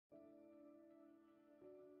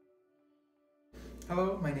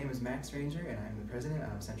Hello, my name is Max Ranger and I'm the president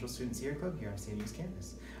of Central Student Sierra Club here on CMU's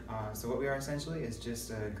campus. So what we are essentially is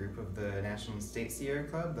just a group of the National and State Sierra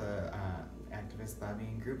Club, the activist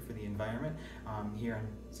lobbying group for the environment here on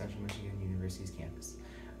Central Michigan University's campus.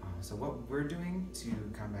 So what we're doing to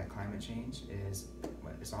combat climate change is,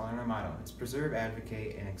 it's all in our motto, it's preserve,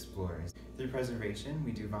 advocate, and explore. Through preservation,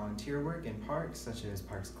 we do volunteer work in parks, such as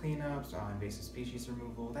parks cleanups, invasive species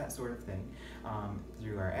removal, that sort of thing.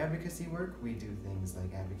 Through our advocacy work, we do things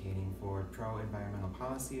like advocating for pro-environmental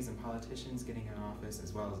policies and politicians getting in office,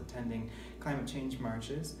 as well as attending climate change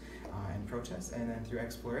marches and protests. And then through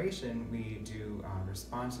exploration, we do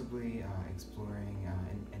responsibly exploring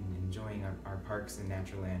and enjoying our parks and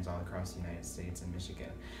natural lands all across the United States and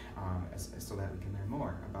Michigan, so that we can learn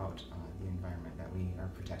more about the environment that we are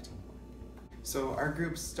protecting. So our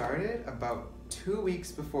group started about 2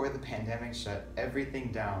 weeks before the pandemic shut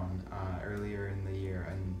everything down earlier in the year,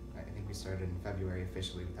 and I think we started in February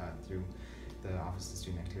officially through the Office of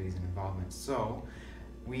Student Activities and Involvement. So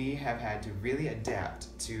we have had to really adapt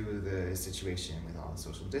to the situation with all the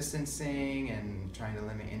social distancing and trying to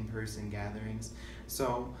limit in-person gatherings.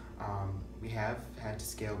 So we have had to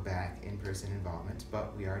scale back in-person involvement,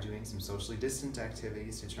 but we are doing some socially distant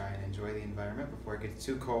activities to try and enjoy the environment before it gets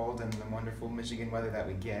too cold and the wonderful Michigan weather that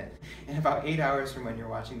we get. In about 8 hours from when you're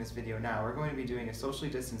watching this video now, we're going to be doing a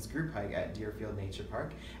socially distanced group hike at Deerfield Nature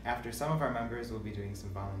Park, after some of our members will be doing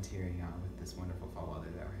some volunteering with this wonderful fall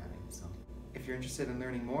weather that we're having. So, if you're interested in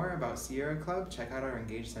learning more about Sierra Club, check out our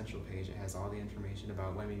Engage Central page. It has all the information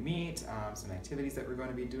about when we meet, some activities that we're going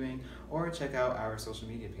to be doing, or check out our social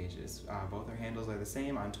media pages. Both our handles are the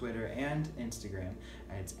same on Twitter and Instagram.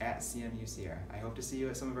 It's at CMU Sierra. I hope to see you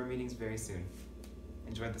at some of our meetings very soon.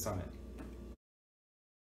 Enjoy the summit.